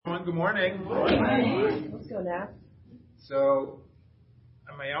everyone. Good morning. Good morning. Let's go, Neff. So,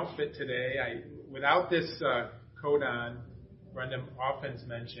 on my outfit today, without this coat on, Brenda often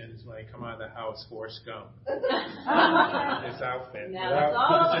mentions when I come out of the house, Forrest Gump. This outfit. It's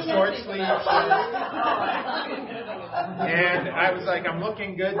a short sleeve shirt. And I was like, I'm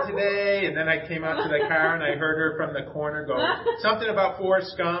looking good today. And then I came out to the car and I heard her from the corner go, something about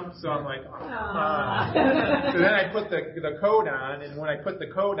Forrest Gump. So I'm like, So then I put the coat on. And when I put the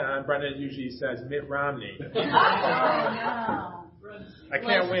coat on, Brenda usually says Mitt Romney. I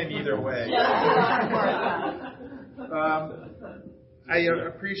can't win either way. I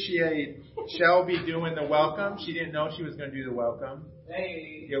appreciate Shelby doing the welcome. She didn't know she was going to do the welcome.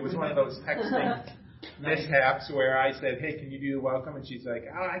 Hey. It was one of those texting mishaps where I said, hey, can you do the welcome? And she's like,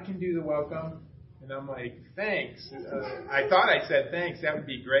 oh, I can do the welcome. And I'm like, thanks. I thought I said thanks. That would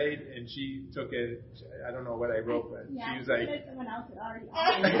be great. And she took it. I don't know what I wrote, but she was like, someone else had already.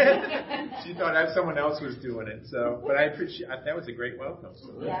 She thought someone else was doing it. So, but I appreciate that was a great welcome.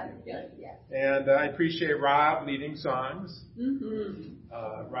 So Yeah. And I appreciate Rob leading songs.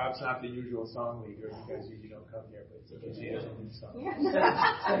 Mm-hmm. Rob's not the usual song leader. You guys usually don't come here, but it's okay. She has lead songs.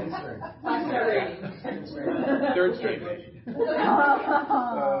 Third string.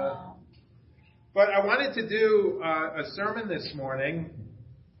 But I wanted to do a sermon this morning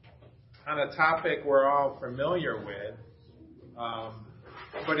on a topic we're all familiar with,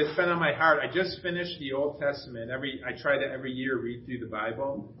 but it's been on my heart. I just finished the Old Testament. I try to every year read through the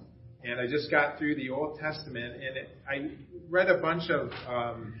Bible, and I just got through the Old Testament, and I read a bunch of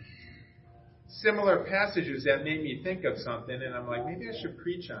similar passages that made me think of something, and I'm like, maybe I should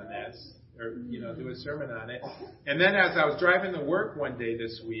preach on this, or do a sermon on it. And then as I was driving to work one day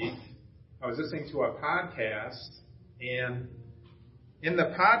this week, I was listening to a podcast, and in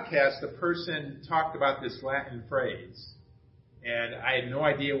the podcast, the person talked about this Latin phrase, and I had no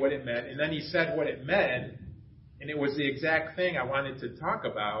idea what it meant. And then he said what it meant, and it was the exact thing I wanted to talk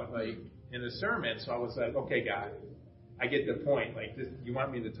about, like in a sermon. So I was like, okay, God, I get the point. Like, you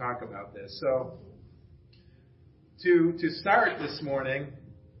want me to talk about this? So to start this morning,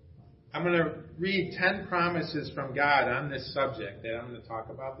 I'm going to read 10 promises from God on this subject that I'm going to talk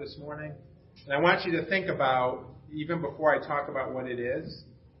about this morning. And I want you to think about, even before I talk about what it is,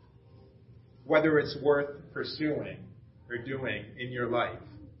 whether it's worth pursuing or doing in your life.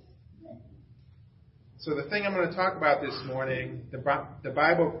 So the thing I'm going to talk about this morning, the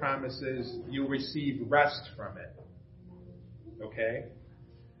Bible promises you'll receive rest from it. Okay?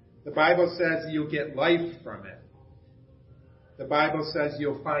 The Bible says you'll get life from it. The Bible says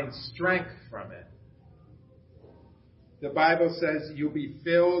you'll find strength from it. The Bible says you'll be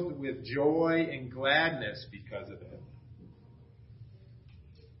filled with joy and gladness because of it.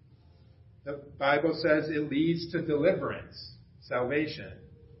 The Bible says it leads to deliverance, salvation.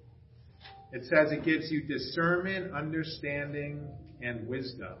 It says it gives you discernment, understanding, and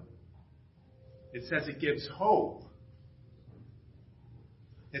wisdom. It says it gives hope.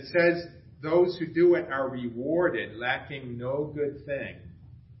 It says those who do it are rewarded, lacking no good thing.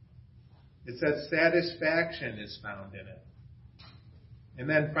 It says satisfaction is found in it. And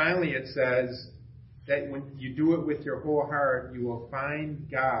then finally it says that when you do it with your whole heart, you will find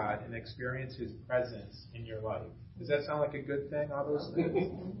God and experience His presence in your life. Does that sound like a good thing, all those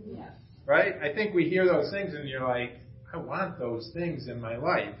things? Yes. Right? I think we hear those things and you're like, I want those things in my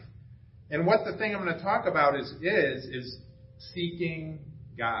life. And what the thing I'm going to talk about is seeking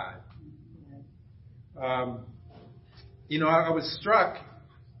God. I was struck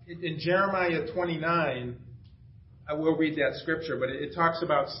in Jeremiah 29, I will read that scripture, but it talks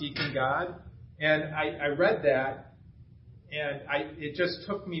about seeking God. And I read that, and it just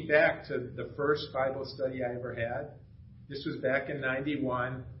took me back to the first Bible study I ever had. This was back in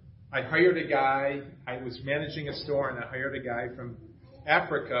 91. I hired a guy. I was managing a store, and I hired a guy from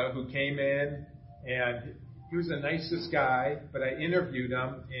Africa who came in, and he was the nicest guy, but I interviewed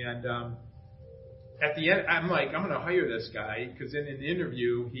him, and at the end, I'm like, I'm going to hire this guy, because in an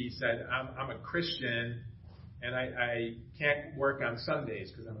interview, he said, I'm a Christian, and I can't work on Sundays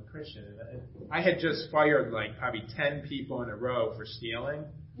because I'm a Christian. And I had just fired like probably 10 people in a row for stealing.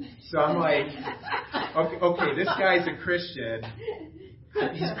 So I'm like, okay, this guy's a Christian.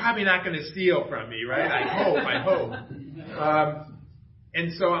 He's probably not going to steal from me, right? I hope.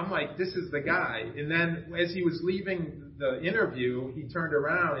 And so I'm like, this is the guy. And then as he was leaving the interview, he turned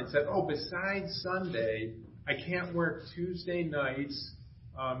around and said, besides Sunday, I can't work Tuesday nights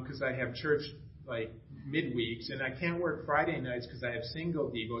because I have church like midweeks, and I can't work Friday nights because I have single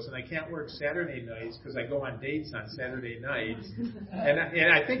devos, and I can't work Saturday nights because I go on dates on Saturday nights. And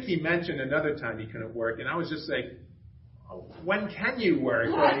I think he mentioned another time he couldn't work, and I was just like, when can you work?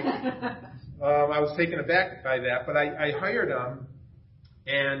 Like, I was taken aback by that, but I hired him,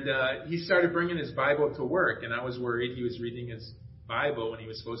 and he started bringing his Bible to work, and I was worried he was reading his Bible when he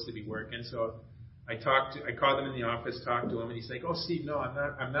was supposed to be working. So I called him in the office, talked to him, and he's like, "Oh, Steve, no,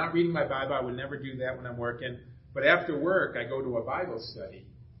 I'm not reading my Bible. I would never do that when I'm working. But after work, I go to a Bible study,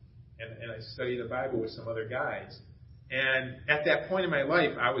 and I study the Bible with some other guys." And at that point in my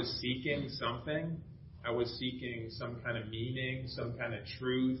life, I was seeking something. I was seeking some kind of meaning, some kind of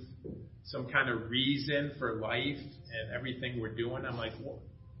truth, some kind of reason for life and everything we're doing. I'm like,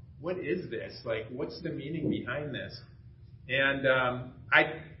 what is this? Like, what's the meaning behind this? And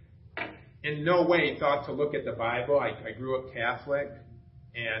I, in no way, thought to look at the Bible. I grew up Catholic,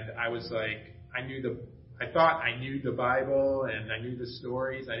 and I was like, I thought I knew the Bible and I knew the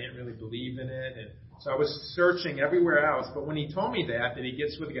stories. I didn't really believe in it, and so I was searching everywhere else. But when he told me that he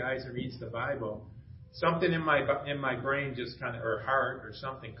gets with guys and reads the Bible, something in my brain just kind of, or heart or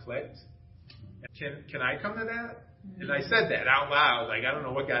something clicked. Can I come to that? And I said that out loud. Like, I don't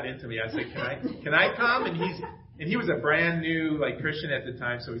know what got into me. I said, can I come? And he was a brand new like Christian at the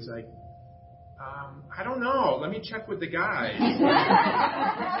time, so he's like, I don't know. Let me check with the guys.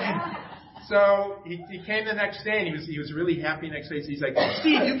 So he came the next day, and he was really happy next day. So he's like,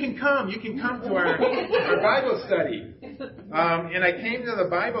 "Steve, you can come to our Bible study." And I came to the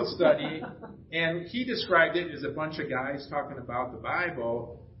Bible study, and he described it as a bunch of guys talking about the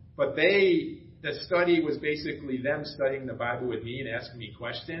Bible, but the study was basically them studying the Bible with me and asking me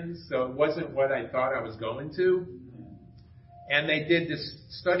questions. So it wasn't what I thought I was going to. And they did this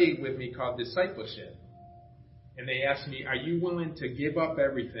study with me called discipleship. And they asked me, "Are you willing to give up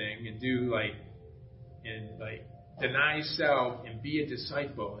everything and deny self and be a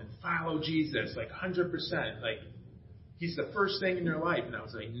disciple and follow Jesus, like 100%, like he's the first thing in your life?" And I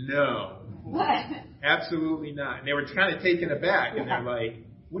was like, "No, absolutely not." And they were kind of taken aback, and they're like,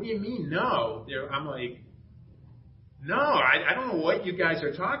 "What do you mean, no?" I'm like, "No, I don't know what you guys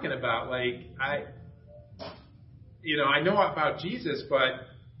are talking about. Like, I know about Jesus, but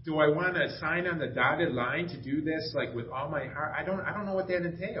do I want to sign on the dotted line to do this like with all my heart? I don't know what that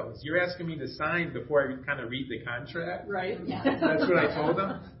entails. You're asking me to sign before I kind of read the contract." Right. That's what I told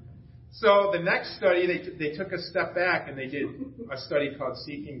them. So the next study, they took a step back and they did a study called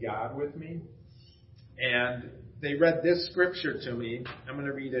Seeking God with me. And they read this scripture to me. I'm going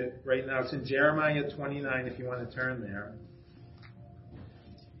to read it right now. It's in Jeremiah 29 if you want to turn there.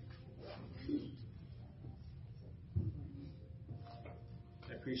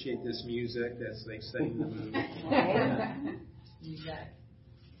 I appreciate this music that's like setting the mood.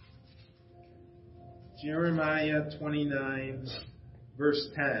 Jeremiah 29, verse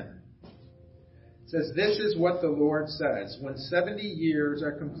 10. It says, "This is what the Lord says. When 70 years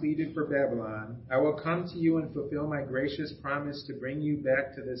are completed for Babylon, I will come to you and fulfill my gracious promise to bring you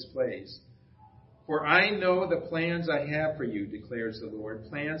back to this place. For I know the plans I have for you, declares the Lord,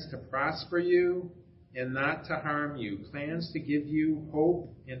 plans to prosper you and not to harm you, plans to give you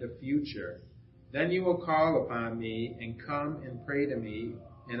hope and a future. Then you will call upon me and come and pray to me,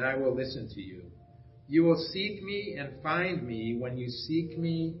 and I will listen to you. You will seek me and find me when you seek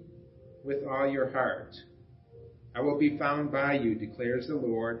me with all your heart. I will be found by you, declares the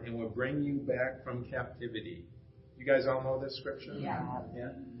Lord, and will bring you back from captivity." You guys all know this scripture?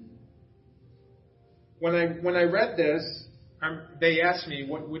 Yeah. When I read this, they asked me,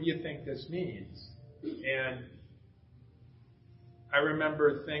 what do you think this means? And I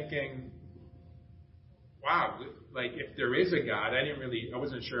remember thinking, wow, like if there is a God, I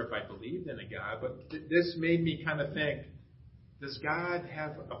wasn't sure if I believed in a God, but this made me kind of think, does God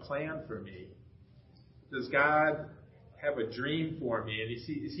have a plan for me? Does God have a dream for me? And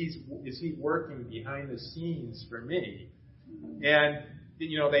is he working behind the scenes for me? And,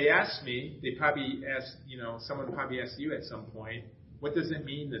 they asked me, they probably asked, someone probably asked you at some point, what does it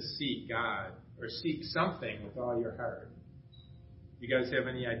mean to seek God or seek something with all your heart? You guys have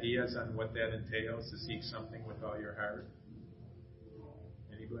any ideas on what that entails, to seek something with all your heart?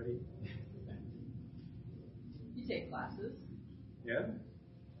 Anybody? You take classes. Yeah?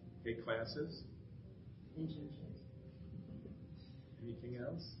 Take classes? Internships. Anything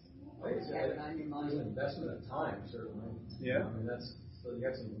else? I guess there's an investment of time, certainly. Yeah. So you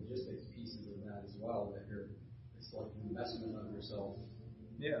have some logistics pieces of that as well, it's like an investment of yourself.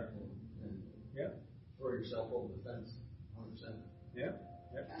 Yeah. And throw yourself over the fence, 100%. Yeah.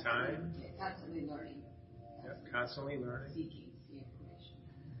 Time. Constantly learning. Constantly learning. Seeking the information.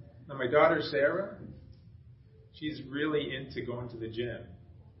 Now, my daughter Sarah, she's really into going to the gym.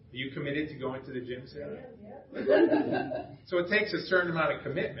 Are you committed to going to the gym, Sarah? Yeah. So it takes a certain amount of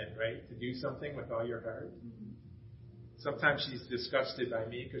commitment, right, to do something with all your heart. sometimes she's disgusted by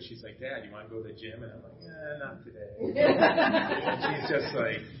me because she's like, Dad, you want to go to the gym? And I'm like, not today. And she's just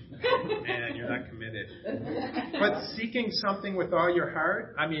like, man, you're not committed. But seeking something with all your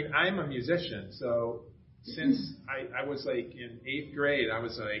heart, I mean, I'm a musician, so since I was like in 8th grade, I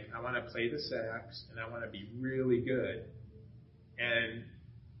was like, I want to play the sax and I want to be really good. And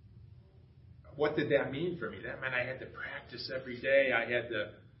what did that mean for me? That meant I had to practice every day. I had to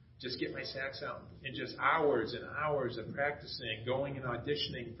just get my sax out and just hours and hours of practicing, going and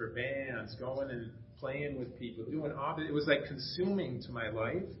auditioning for bands, going and playing with people, doing all that. It was like consuming to my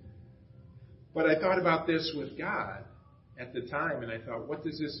life. But I thought about this with God at the time, and I thought, what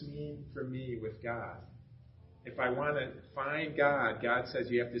does this mean for me with God? If I want to find God, God says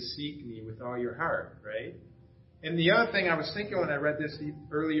you have to seek me with all your heart, right? And the other thing I was thinking when I read this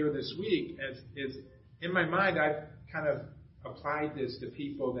earlier this week is in my mind, I've kind of applied this to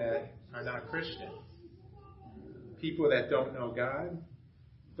people that are not Christian, people that don't know God.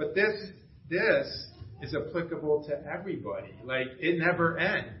 But this is applicable to everybody. Like, it never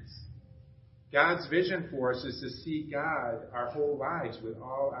ends. God's vision for us is to see God our whole lives with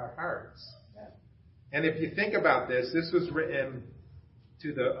all our hearts. And if you think about this, this was written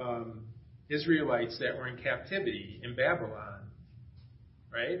to the Israelites that were in captivity in Babylon,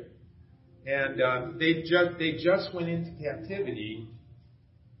 right? And they just went into captivity,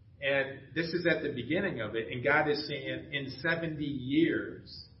 and this is at the beginning of it, and God is saying in 70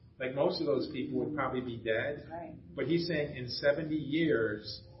 years, like most of those people would probably be dead, Right. but he's saying in 70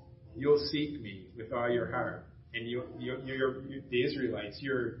 years, you'll seek me with all your heart. And the Israelites,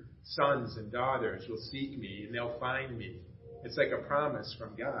 your sons and daughters will seek me, and they'll find me. It's like a promise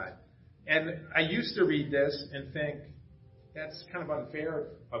from God. And I used to read this and think, that's kind of unfair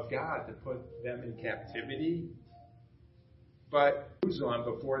of God to put them in captivity. But Jerusalem,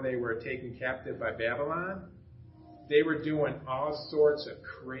 before they were taken captive by Babylon, they were doing all sorts of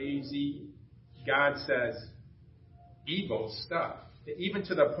crazy, God says, evil stuff. Even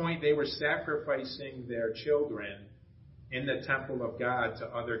to the point they were sacrificing their children in the temple of God to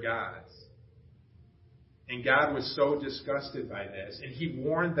other gods. And God was so disgusted by this. And he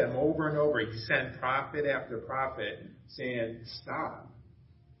warned them over and over. He sent prophet after prophet saying, stop,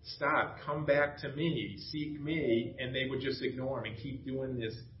 come back to me, seek me. And they would just ignore him and keep doing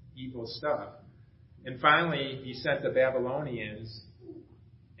this evil stuff. And finally, he sent the Babylonians,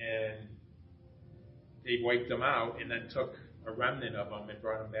 and they wiped them out and then took a remnant of them and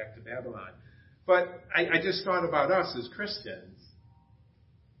brought them back to Babylon. But I just thought about us as Christians.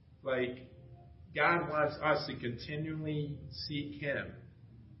 Like, God wants us to continually seek him.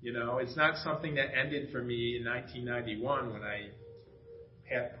 You know, it's not something that ended for me in 1991 when I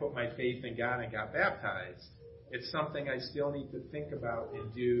had put my faith in God and got baptized. It's something I still need to think about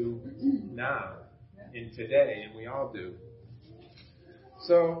and do now, in today, and we all do.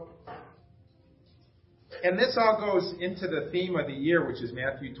 So, and this all goes into the theme of the year, which is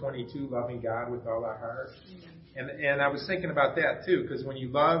Matthew 22, loving God with all our heart. And I was thinking about that too, because when you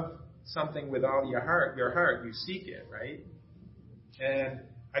love something with all your heart, you seek it, right? And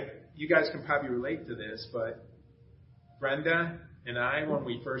you guys can probably relate to this, but Brenda and I, when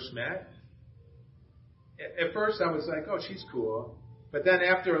we first met, at first I was like, oh, she's cool. But then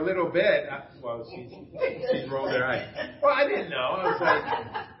after a little bit, she rolled her eyes. Well, I didn't know. I was like,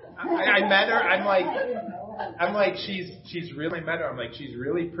 I met her. I'm like, she's really, I met her. I'm like, she's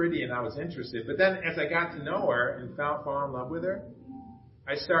really pretty, and I was interested. But then as I got to know her and fall in love with her,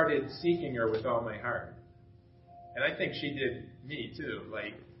 I started seeking her with all my heart. And I think she did me too.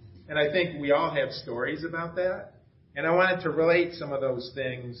 And I think we all have stories about that. And I wanted to relate some of those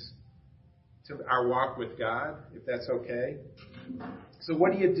things to our walk with God, if that's okay. So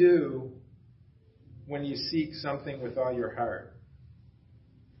what do you do when you seek something with all your heart?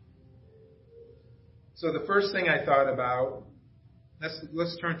 So the first thing I thought about,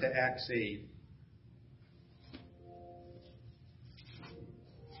 let's turn to Acts 8.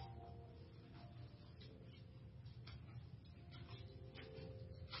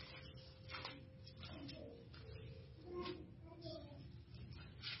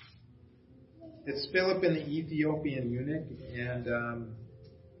 It's Philip and the Ethiopian eunuch, and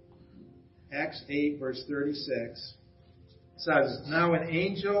Acts 8, verse 36 says, Now an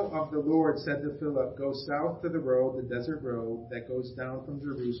angel of the Lord said to Philip, Go south to the road, the desert road, that goes down from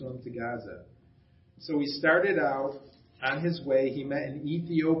Jerusalem to Gaza. So he started out on his way. He met an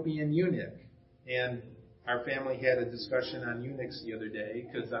Ethiopian eunuch, and our family had a discussion on eunuchs the other day,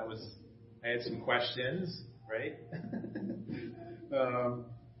 because I had some questions, right?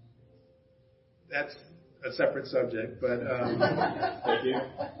 That's a separate subject, but Thank you.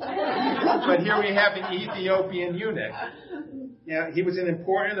 but here we have an Ethiopian eunuch. Yeah, he was an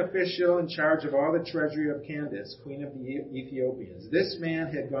important official in charge of all the treasury of Candace, queen of the Ethiopians. This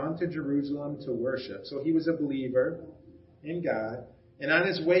man had gone to Jerusalem to worship, so he was a believer in God, and on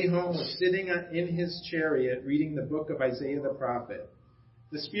his way home was sitting in his chariot reading the book of Isaiah the prophet.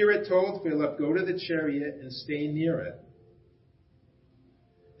 The Spirit told Philip, "Go to the chariot and stay near it."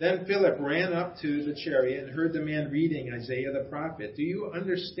 Then Philip ran up to the chariot and heard the man reading Isaiah the prophet. "Do you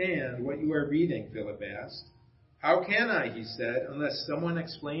understand what you are reading?" Philip asked. "How can I," he said, "unless someone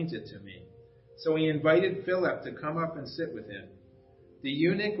explains it to me?" So he invited Philip to come up and sit with him. The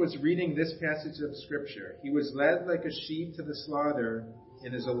eunuch was reading this passage of Scripture. "He was led like a sheep to the slaughter,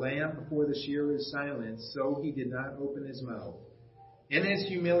 and as a lamb before the shearer is silent, so he did not open his mouth. In his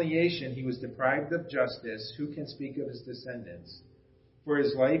humiliation he was deprived of justice. Who can speak of his descendants? For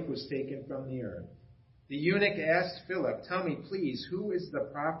his life was taken from the earth." The eunuch asked Philip, "Tell me, please, who is the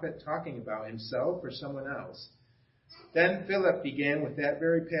prophet talking about, himself or someone else?" Then Philip began with that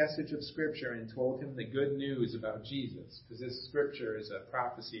very passage of Scripture and told him the good news about Jesus, because this Scripture is a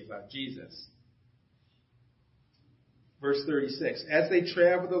prophecy about Jesus. Verse 36, as they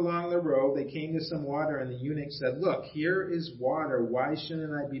traveled along the road, they came to some water, and the eunuch said, "Look, here is water. Why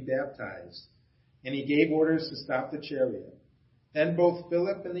shouldn't I be baptized?" And he gave orders to stop the chariot. Then both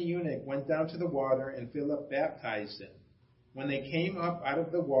Philip and the eunuch went down to the water, and Philip baptized him. When they came up out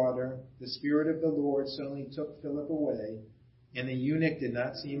of the water, the Spirit of the Lord suddenly took Philip away, and the eunuch did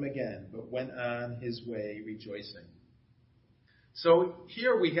not see him again, but went on his way rejoicing. So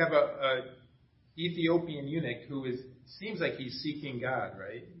here we have a Ethiopian eunuch who seems like he's seeking God,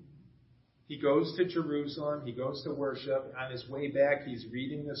 right? He goes to Jerusalem, he goes to worship. On his way back, he's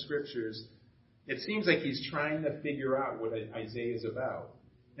reading the Scriptures. It seems like he's trying to figure out what Isaiah is about.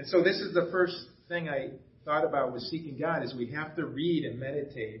 And so this is the first thing I thought about with seeking God, is we have to read and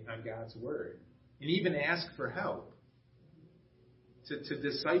meditate on God's Word. And even ask for help to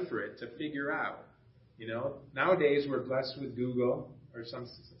decipher it, to figure out. You know, nowadays we're blessed with Google, or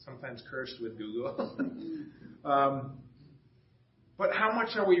sometimes cursed with Google. But how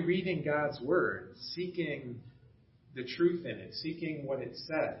much are we reading God's Word, seeking the truth in it, seeking what it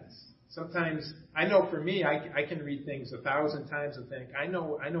says? Sometimes, I know for me, I can read things 1,000 times and think, I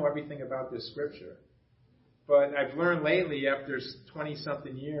know everything about this Scripture. But I've learned lately, after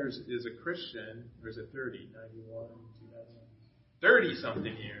 20-something years as a Christian, or is it 30? 91,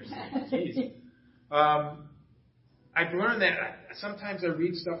 30-something years. Jeez. I've learned that sometimes I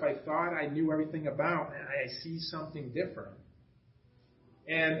read stuff I thought I knew everything about, and I see something different.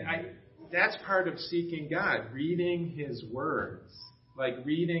 And that's part of seeking God, reading His words, like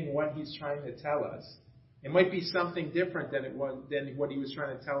reading what He's trying to tell us. It might be something different than what He was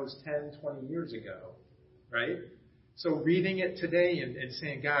trying to tell us 10, 20 years ago, right? So reading it today and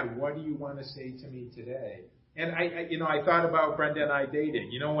saying, "God, what do you want to say to me today?" And I thought about Brenda and I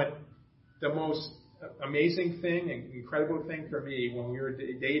dating. When the most amazing thing and incredible thing for me when we were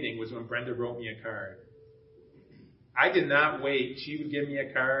dating was when Brenda wrote me a card. I did not wait. She would give me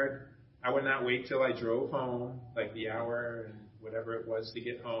a card. I would not wait till I drove home, like the hour and whatever it was to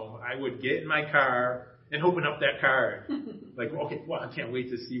get home. I would get in my car and open up that card. Like, okay, well, I can't wait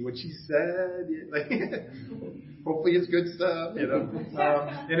to see what she said. Like, hopefully it's good stuff,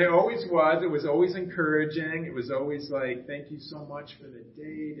 And it always was. It was always encouraging. It was always like, "Thank you so much for the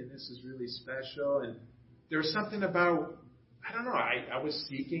date, and this is really special." And there was something about, I don't know, I was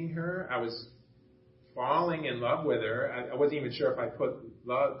seeking her. I was falling in love with her. I wasn't even sure if I put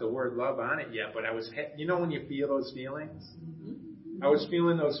the word love on it yet, but I was, when you feel those feelings? I was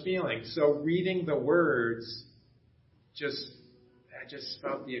feeling those feelings. So reading the words, I just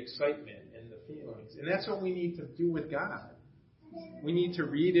felt the excitement and the feelings. And that's what we need to do with God. We need to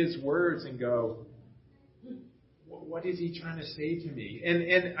read His words and go, what is He trying to say to me?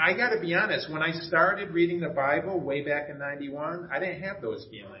 And I got to be honest, when I started reading the Bible way back in 91, I didn't have those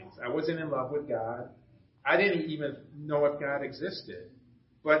feelings. I wasn't in love with God. I didn't even know if God existed.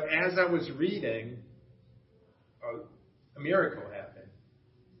 But as I was reading, a miracle happened.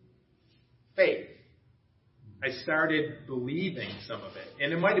 Faith. I started believing some of it.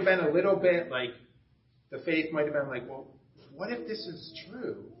 And it might have been a little bit like, the faith might have been like, well, what if this is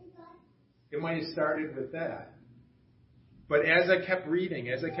true? It might have started with that. But as I kept reading,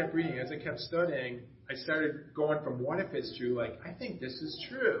 as I kept studying, I started going from what if it's true, like, I think this is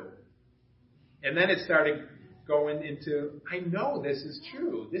true. And then it started going into, I know this is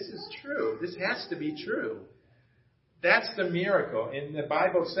true. This is true. This has to be true. That's the miracle. And the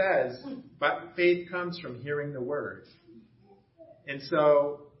Bible says, but faith comes from hearing the word. And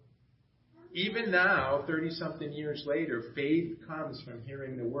so even now, 30-something years later, faith comes from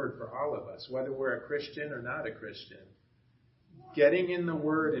hearing the Word for all of us, whether we're a Christian or not a Christian. Getting in the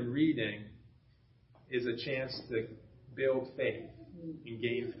Word and reading is a chance to build faith and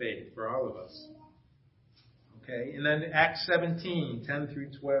gain faith for all of us. Okay, and then Acts 17, 10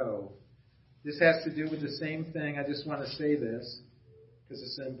 through 12. This has to do with the same thing. I just want to say this because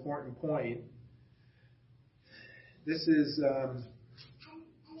it's an important point. This is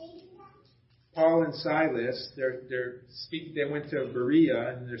Paul and Silas. They went to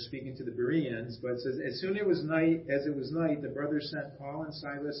Berea and they're speaking to the Bereans. But it says, as it was night, the brothers sent Paul and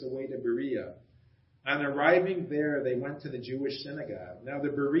Silas away to Berea. On arriving there, they went to the Jewish synagogue. Now the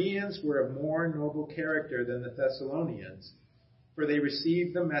Bereans were of more noble character than the Thessalonians, for they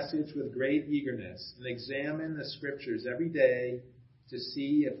received the message with great eagerness and examined the Scriptures every day to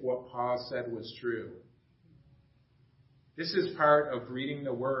see if what Paul said was true. This is part of reading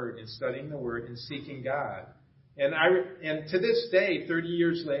the Word and studying the Word and seeking God. And to this day, 30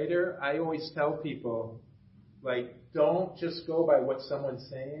 years later, I always tell people, like, don't just go by what someone's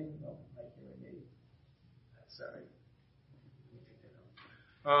saying. Oh, my hearing aid. Sorry.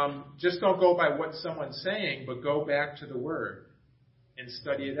 Just don't go by what someone's saying, but go back to the Word and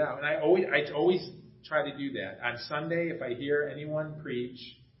study it out. And I always try to do that. On Sunday, if I hear anyone preach,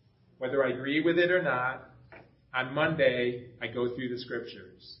 whether I agree with it or not, on Monday, I go through the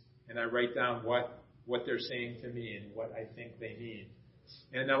Scriptures and I write down what they're saying to me and what I think they mean.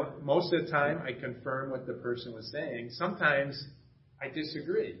 And now, most of the time, I confirm what the person was saying. Sometimes I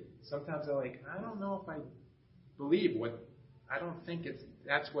disagree. Sometimes I'm like, I don't know if I believe I don't think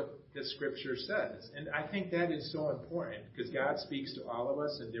that's what the Scripture says. And I think that is so important because God speaks to all of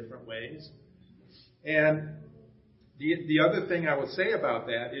us in different ways. And the other thing I would say about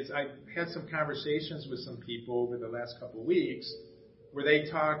that is I've had some conversations with some people over the last couple of weeks where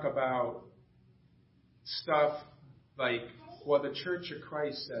they talk about stuff like, well, the Church of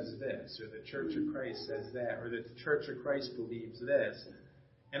Christ says this, or the Church of Christ says that, or the Church of Christ believes this.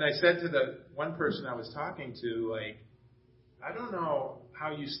 And I said to the one person I was talking to, like, I don't know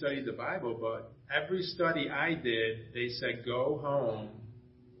how you study the Bible, but every study I did, they said, go home,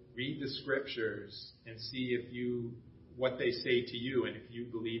 read the Scriptures, and see what they say to you and if you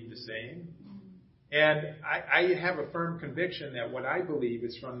believe the same. And I have a firm conviction that what I believe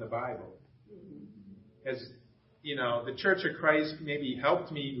is from the Bible. As you know, the Church of Christ maybe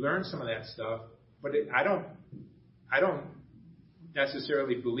helped me learn some of that stuff, but I don't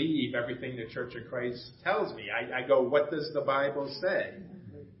necessarily believe everything the Church of Christ tells me. I go, what does the Bible say?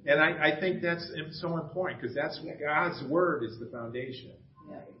 And I think that's so important because that's God's Word is the foundation.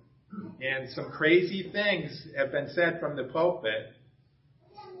 And some crazy things have been said from the pulpit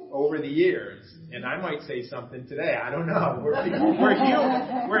over the years. And I might say something today. I don't know. We're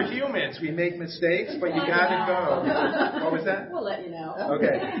humans. We make mistakes, but you got to go. What was that? We'll let you know.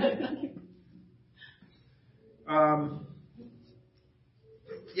 Okay.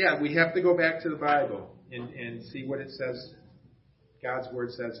 Yeah, we have to go back to the Bible and see what it says, God's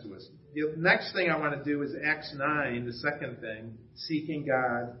Word says to us. The next thing I want to do is Acts 9, the second thing, seeking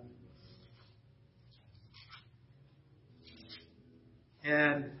God.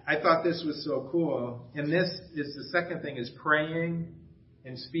 And I thought this was so cool. And this is the second thing, is praying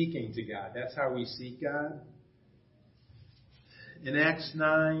and speaking to God. That's how we seek God. In Acts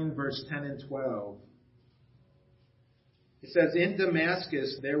 9, verse 10 and 12, it says, in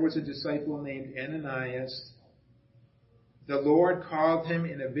Damascus there was a disciple named Ananias. The Lord called him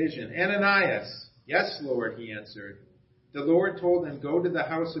in a vision. Ananias. Yes, Lord, he answered. The Lord told him, go to the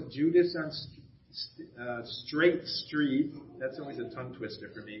house of Judas on Straight Street, that's always a tongue twister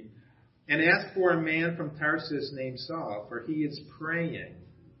for me, and ask for a man from Tarsus named Saul, for he is praying.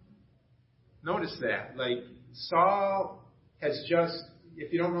 Notice that. Like, Saul has just,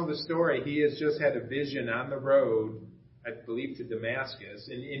 if you don't know the story, he has just had a vision on the road, I believe to Damascus,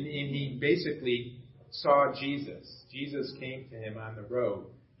 and he basically saw Jesus. Jesus came to him on the road.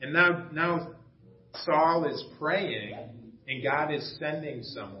 And now Saul is praying, and God is sending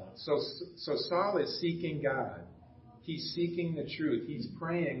someone. So Saul is seeking God. He's seeking the truth. He's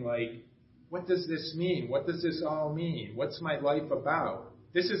praying like, what does this mean? What does this all mean? What's my life about?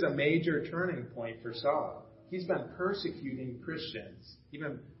 This is a major turning point for Saul. He's been persecuting Christians,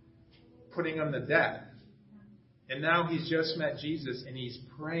 even putting them to death. And now he's just met Jesus and he's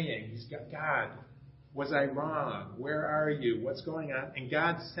praying. He's got, God, was I wrong? Where are you? What's going on? And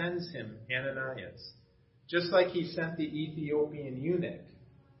God sends him Ananias. Just like he sent the Ethiopian eunuch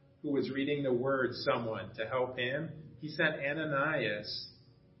who was reading the word, someone to help him, he sent Ananias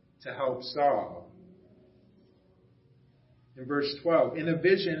to help Saul. In verse 12, in a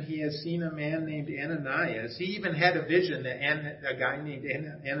vision he has seen a man named Ananias. He even had a vision that a guy named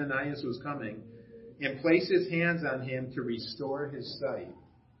Ananias was coming, and place his hands on him to restore his sight.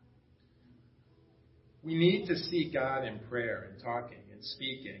 We need to seek God in prayer and talking and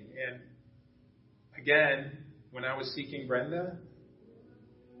speaking. And again, when I was seeking Brenda,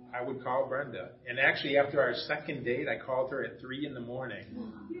 I would call Brenda. And actually, after our second date, I called her at 3 a.m.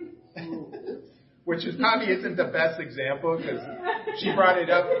 Which is probably isn't the best example because she brought it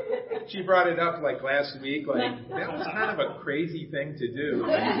up. She brought it up like last week. Like that was kind of a crazy thing to do.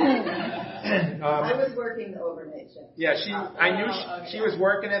 I was working the overnight shift. Yeah, I knew she was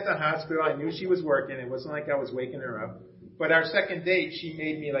working at the hospital. I knew she was working. It wasn't like I was waking her up. But our second date, she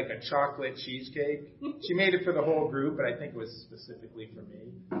made me like a chocolate cheesecake. She made it for the whole group, but I think it was specifically for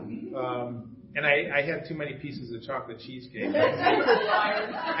me. And I had too many pieces of chocolate cheesecake.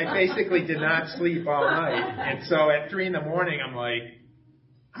 I basically did not sleep all night. And so at 3 a.m, I'm like,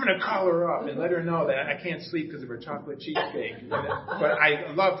 I'm going to call her up and let her know that I can't sleep because of her chocolate cheesecake. But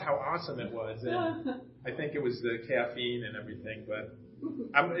I loved how awesome it was. And I think it was the caffeine and everything. But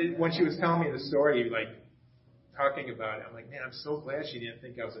when she was telling me the story, like, talking about it, I'm like, man, I'm so glad she didn't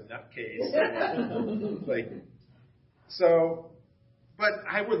think I was a nutcase. But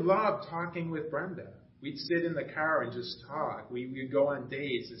I would love talking with Brenda. We'd sit in the car and just talk. We'd go on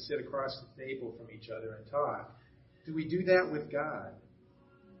dates and sit across the table from each other and talk. Do we do that with God?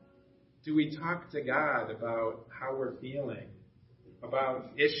 Do we talk to God about how we're feeling, about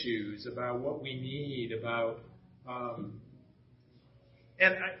issues, about what we need, about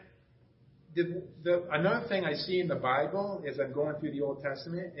another thing I see in the Bible as I'm going through the Old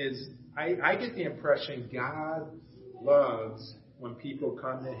Testament is I get the impression God loves when people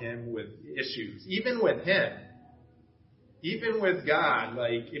come to Him with issues, even with Him, even with God.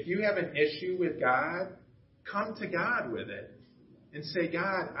 Like if you have an issue with God, come to God with it and say,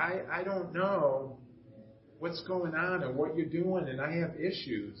 God, I don't know what's going on and what you're doing, and I have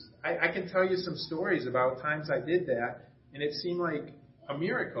issues. I can tell you some stories about times I did that, and it seemed like a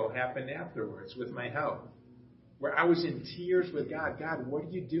miracle happened afterwards with my health, where I was in tears with God. God, what are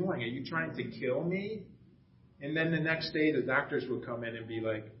you doing? Are you trying to kill me? And then the next day, the doctors would come in and be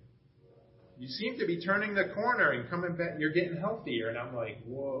like, you seem to be turning the corner and coming back. You're getting healthier. And I'm like,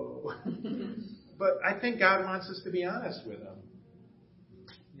 whoa. But I think God wants us to be honest with Him.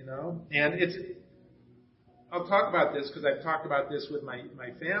 You know? And I'll talk about this because I've talked about this with my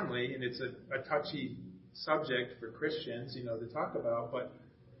family, and it's a touchy subject for Christians, to talk about, but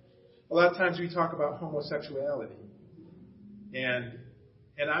a lot of times we talk about homosexuality, and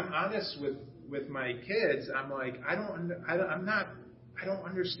I'm honest with my kids. I'm like, I don't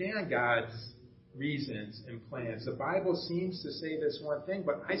understand God's reasons and plans. The Bible seems to say this one thing,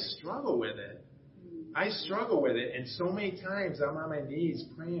 but I struggle with it. And so many times I'm on my knees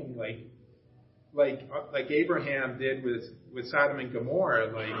praying, like Abraham did with Sodom and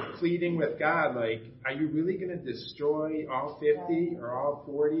Gomorrah, like pleading with God, like, are you really going to destroy all 50 or all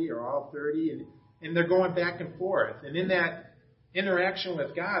 40 or all 30? And they're going back and forth. And in that interaction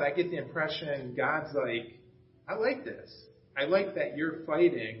with God, I get the impression God's like, I like this. I like that you're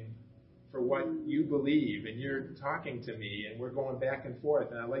fighting for what you believe, and you're talking to me, and we're going back and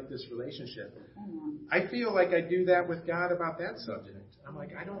forth, and I like this relationship. I feel like I do that with God about that subject. I'm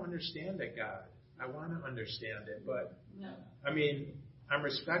like, I don't understand it, God. I want to understand it, but I'm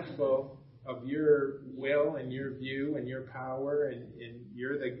respectful of your will and your view and your power, and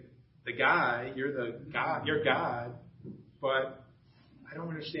you're the guy, you're God, but I don't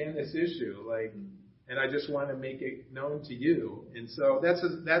understand this issue, and I just want to make it known to you. And so that's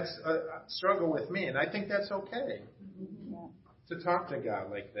a struggle with me, and I think that's okay to talk to God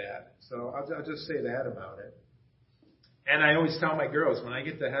like that. So I'll just say that about it. And I always tell my girls, when I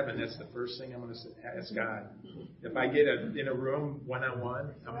get to heaven, that's the first thing I'm going to ask God. If I get in a room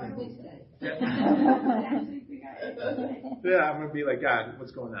one-on-one, I'm going to be like, God,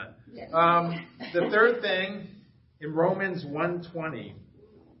 what's going on? The third thing, in Romans 1:20,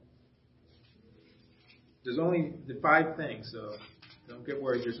 there's only the 5 things, so don't get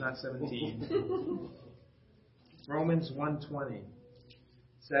worried, there's not 17. Romans 1:20.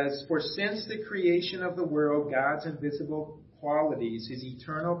 Says, for since the creation of the world, God's invisible qualities, His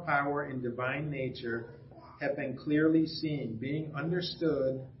eternal power and divine nature have been clearly seen, being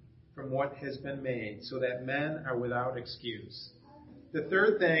understood from what has been made, so that men are without excuse. The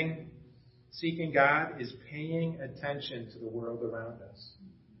third thing, seeking God, is paying attention to the world around us.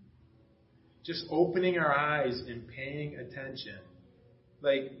 Just opening our eyes and paying attention.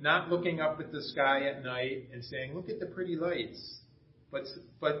 Like not looking up at the sky at night and saying, look at the pretty lights.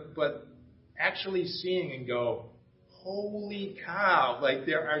 But actually seeing and go, holy cow, like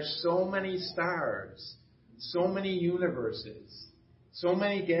there are so many stars, so many universes, so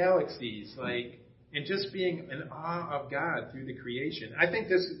many galaxies, like, and just being in awe of God through the creation. I think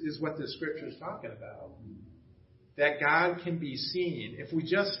this is what the scripture is talking about. That God can be seen if we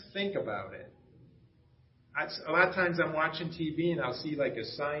just think about it. A lot of times I'm watching TV and I'll see like a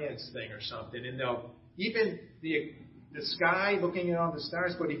science thing or something, and they'll, even the sky looking at all the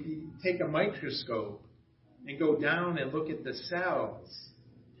stars, but if you take a microscope and go down and look at the cells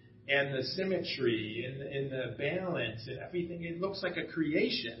and the symmetry and the balance and everything, it looks like a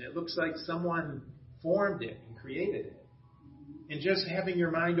creation. It looks like someone formed it and created it. And just having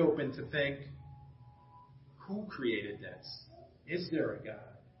your mind open to think, who created this? Is there a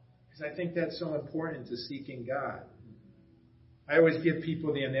God? Because I think that's so important to seeking God. I always give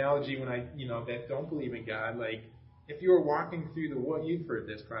people the analogy when that don't believe in God, like, if you were walking through the woods, you've heard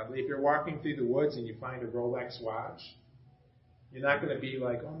this probably, if you're walking through the woods and you find a Rolex watch, you're not going to be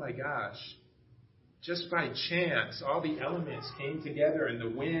like, oh my gosh, just by chance, all the elements came together and the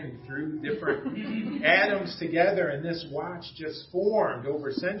wind threw different atoms together and this watch just formed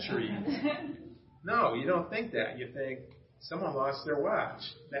over centuries. No, you don't think that. You think someone lost their watch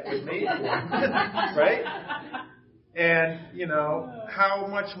that was made for them, right? And, how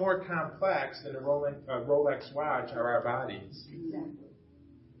much more complex than a Rolex watch are our bodies? Exactly.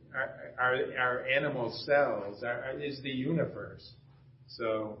 Our animal cells, is the universe.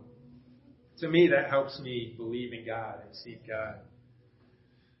 So, to me, that helps me believe in God and seek God.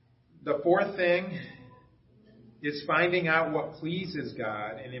 The fourth thing is finding out what pleases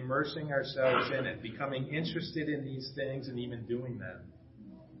God and immersing ourselves in it, becoming interested in these things and even doing them.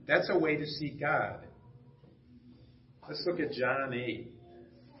 That's a way to seek God. Let's look at John 8.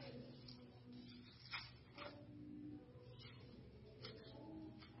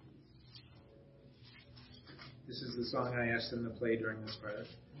 This is the song I asked them to play during this part.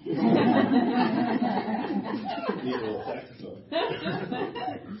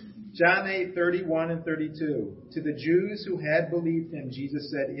 John 8:31 and 32. To the Jews who had believed him, Jesus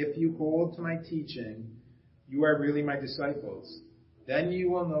said, if you hold to my teaching, you are really my disciples. Then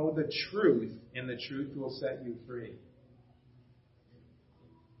you will know the truth, and the truth will set you free.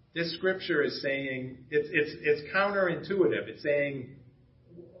 This scripture is saying, it's counterintuitive. It's saying,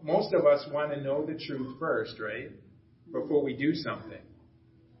 most of us want to know the truth first, right? Before we do something.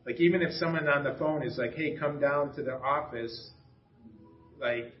 Like, even if someone on the phone is like, hey, come down to the office,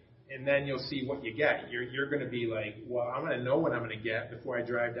 like, and then you'll see what you get. You're going to be like, well, I'm going to know what I'm going to get before I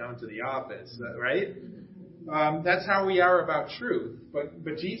drive down to the office, right? That's how we are about truth.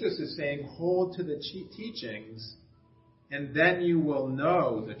 But Jesus is saying, hold to the teachings, and then you will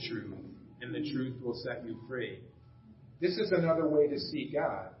know the truth, and the truth will set you free. This is another way to seek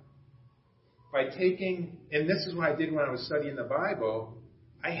God. By taking, and this is what I did when I was studying the Bible,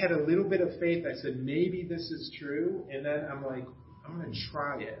 I had a little bit of faith. I said, maybe this is true. And then I'm like, I'm going to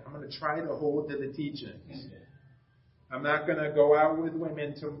try it. I'm going to try to hold to the teachings. I'm not going to go out with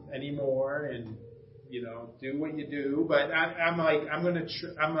women anymore and, do what you do. But I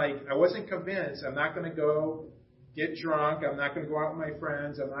wasn't convinced. I'm not going to go get drunk. I'm not going to go out with my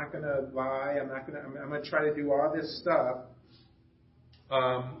friends. I'm not going to lie. I'm going to try to do all this stuff.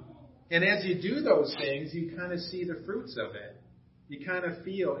 And as you do those things, you kind of see the fruits of it. You kind of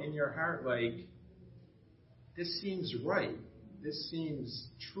feel in your heart like, this seems right. This seems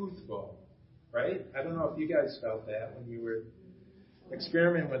truthful, right? I don't know if you guys felt that when you were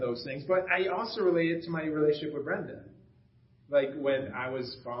experimenting with those things. But I also relate it to my relationship with Brenda. Like when I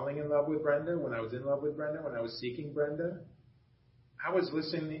was falling in love with Brenda, when I was in love with Brenda, when I was seeking Brenda, I was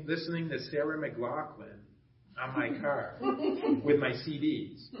listening to Sarah McLachlan on my car with my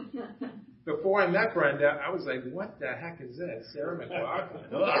CDs. Before I met Brenda, I was like, what the heck is this? Sarah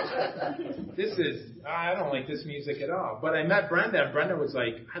McLachlan. I don't like this music at all. But I met Brenda, and Brenda was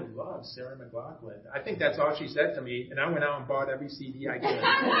like, I love Sarah McLachlan. I think that's all she said to me, and I went out and bought every CD I could.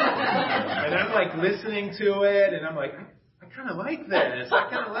 And I'm like listening to it, and I'm like, I kind of like this. I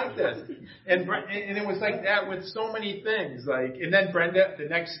kind of like this. And it was like that with so many things. Like, and then Brenda, the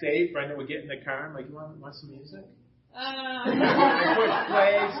next day, Brenda would get in the car. I'm like, you want some music? I push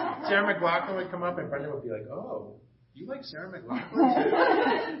play. Sarah McLachlan would come up, and Brenda would be like, "Oh, you like Sarah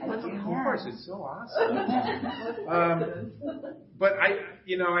McLachlan too?" Of course, it's so awesome. But I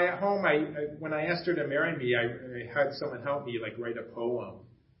at home, when I asked her to marry me, I had someone help me like write a poem,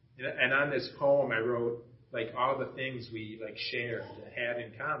 and on this poem, I wrote like all the things we like shared, had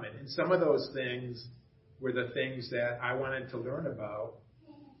in common, and some of those things were the things that I wanted to learn about.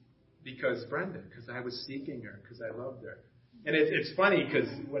 Because I was seeking her, because I loved her. And it's funny, because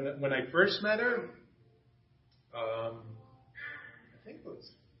when I first met her, I think it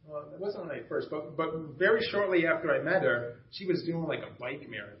was, well, it wasn't when I first, but very shortly after I met her, she was doing like a bike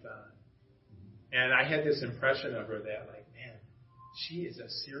marathon. And I had this impression of her that, like, man, she is a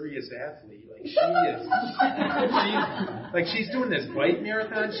serious athlete. Like, she's doing this bike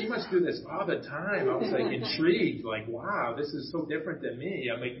marathon. She must do this all the time. I was, like, intrigued. Like, wow, this is so different than me.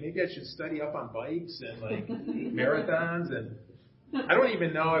 I'm like, maybe I should study up on bikes and, like, marathons. And I don't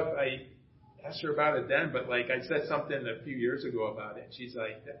even know if I asked her about it then, but, like, I said something a few years ago about it. She's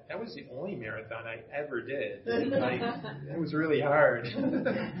like, that was the only marathon I ever did. Like, it was really hard.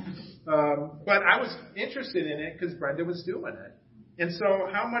 But I was interested in it because Brenda was doing it. And so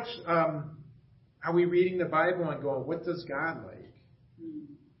how much are we reading the Bible and going, what does God like?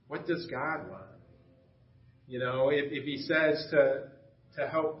 What does God want? You know, if he says to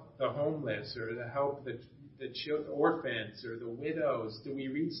help the homeless or to help the orphans or the widows, do we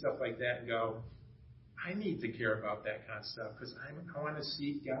read stuff like that and go, I need to care about that kind of stuff because I want to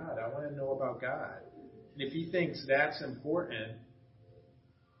seek God. I want to know about God. And if he thinks that's important,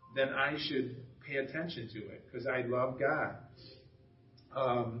 then I should pay attention to it because I love God.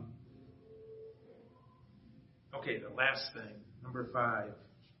 Okay, the last thing, number 5.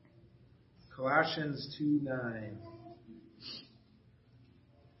 Colossians 2:9.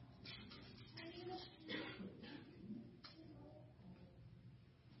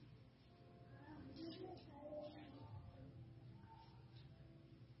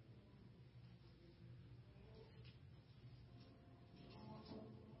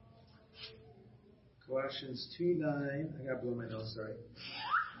 Colossians 2:9. I got to blow my nose, sorry.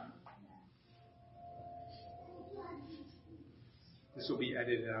 This will be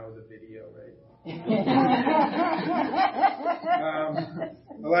edited out of the video, right?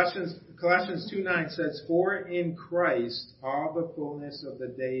 Colossians 2:9 says, "For in Christ all the fullness of the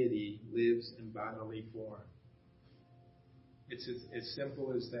deity lives in bodily form." It's as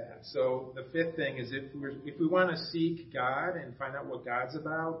simple as that. So the 5th thing is if we want to seek God and find out what God's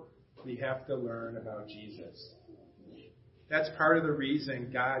about, we have to learn about Jesus. That's part of the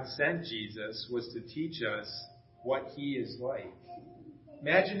reason God sent Jesus, was to teach us what he is like.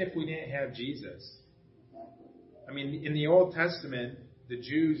 Imagine if we didn't have Jesus. I mean, in the Old Testament, the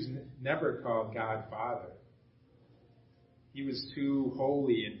Jews never called God Father. He was too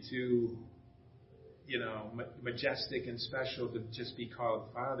holy and too, majestic and special to just be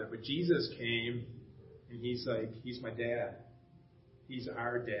called Father. But Jesus came, and he's like, he's my dad. He's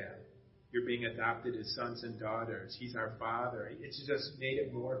our dad. You're being adopted as sons and daughters. He's our Father. It's just made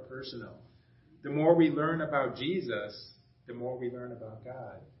it more personal. The more we learn about Jesus, the more we learn about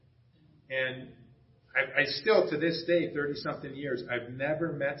God. And I still, to this day, 30-something years, I've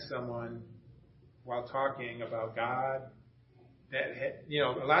never met someone while talking about God that,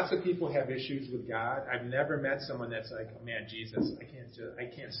 lots of people have issues with God. I've never met someone that's like, oh man, Jesus, I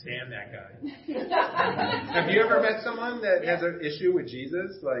can't stand that guy. Have you ever met someone that has an issue with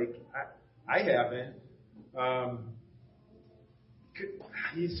Jesus? Like, I haven't.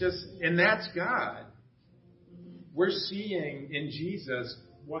 He's just, and that's God. We're seeing in Jesus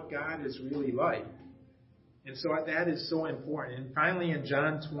what God is really like. And so that is so important. And finally, in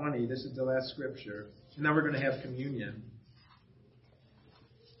John 20, this is the last scripture, and then we're going to have communion.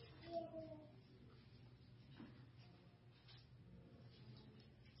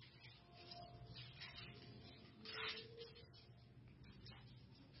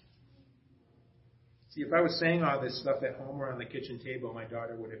 See, if I was saying all this stuff at home or on the kitchen table, my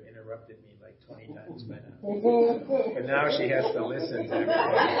daughter would have interrupted me like 20 times by now. But now she has to listen to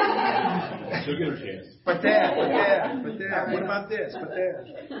everything. She'll get her chance. But Dad, what about this? But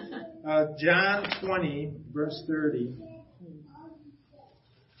Dad. John 20, verse 30.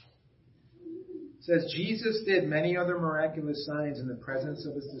 Says, Jesus did many other miraculous signs in the presence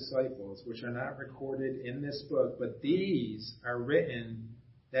of his disciples, which are not recorded in this book, but these are written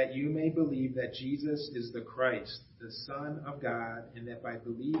that you may believe that Jesus is the Christ, the Son of God, and that by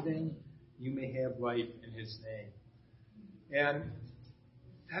believing you may have life in his name. And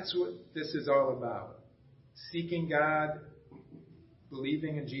that's what this is all about. Seeking God,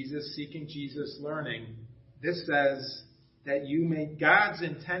 believing in Jesus, seeking Jesus, learning. This says that you may, God's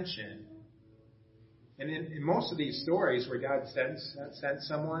intention, and in most of these stories where God sent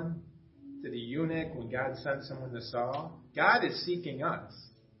someone to the eunuch, when God sent someone to Saul, God is seeking us.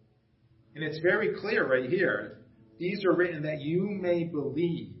 And it's very clear right here. These are written that you may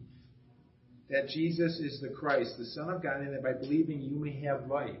believe that Jesus is the Christ, the Son of God, and that by believing you may have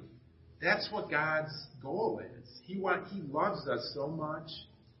life. That's what God's goal is. He loves us so much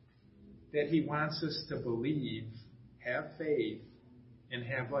that he wants us to believe, have faith, and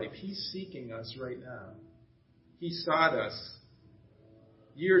have life. He's seeking us right now. He sought us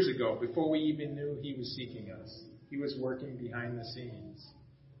years ago, before we even knew He was seeking us. He was working behind the scenes.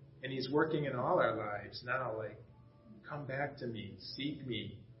 And He's working in all our lives now, like, come back to me, seek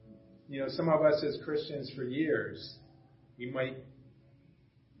me. Some of us as Christians for years, I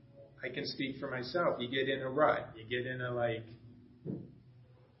can speak for myself. You get in a rut. You get in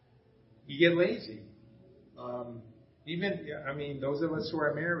you get lazy. Those of us who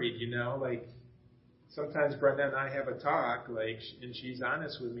are married, sometimes Brenda and I have a talk, and she's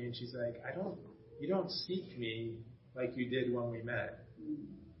honest with me, and she's like, you don't seek me like you did when we met.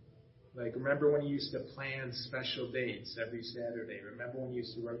 Remember when you used to plan special dates every Saturday? Remember when you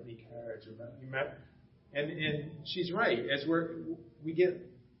used to write me cards? Remember? And she's right. As we get,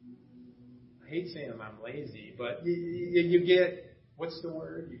 I hate saying I'm lazy, but you get, what's the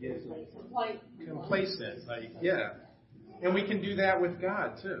word? You get complacent. And we can do that with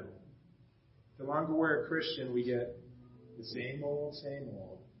God too. The longer we're a Christian, we get the same old.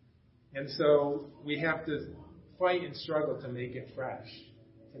 And so we have to fight and struggle to make it fresh,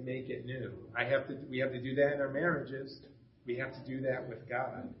 to make it new. We have to do that in our marriages. We have to do that with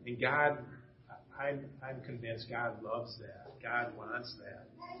God. And God, I'm convinced God loves that. God wants that.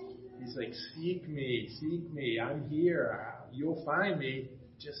 He's like, seek me. I'm here. You'll find me.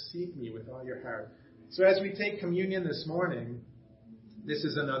 Just seek me with all your heart. So as we take communion this morning, this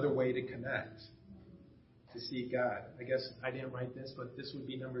is another way to connect, to seek God. I guess I didn't write this, but this would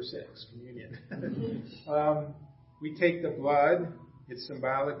be number 6, communion. We take the blood. It's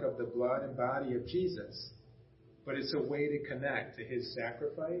symbolic of the blood and body of Jesus. But it's a way to connect to His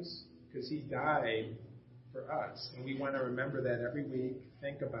sacrifice, because He died for us. And we want to remember that every week,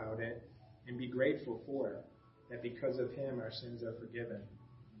 think about it, and be grateful for it. That because of Him, our sins are forgiven.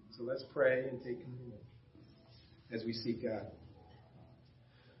 So let's pray and take communion as we seek God.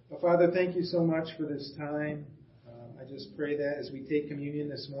 Well, Father, thank you so much for this time. I just pray that as we take communion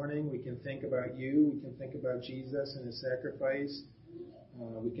this morning, we can think about you. We can think about Jesus and His sacrifice.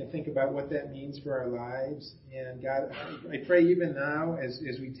 We can think about what that means for our lives. And God, I pray even now as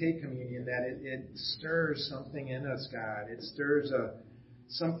we take communion that it stirs something in us, God. It stirs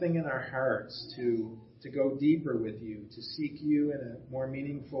something in our hearts to go deeper with you, to seek you in a more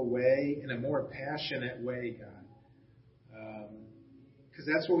meaningful way, in a more passionate way, God. Because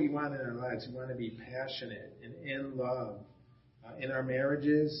that's what we want in our lives. We want to be passionate and in love in our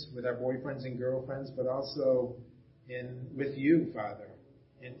marriages, with our boyfriends and girlfriends, but also with you, Father,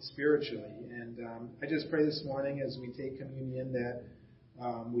 and spiritually. And I just pray this morning as we take communion that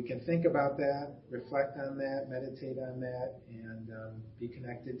we can think about that, reflect on that, meditate on that, and be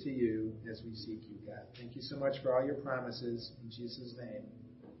connected to you as we seek you, God. Thank you so much for all your promises. In Jesus' name.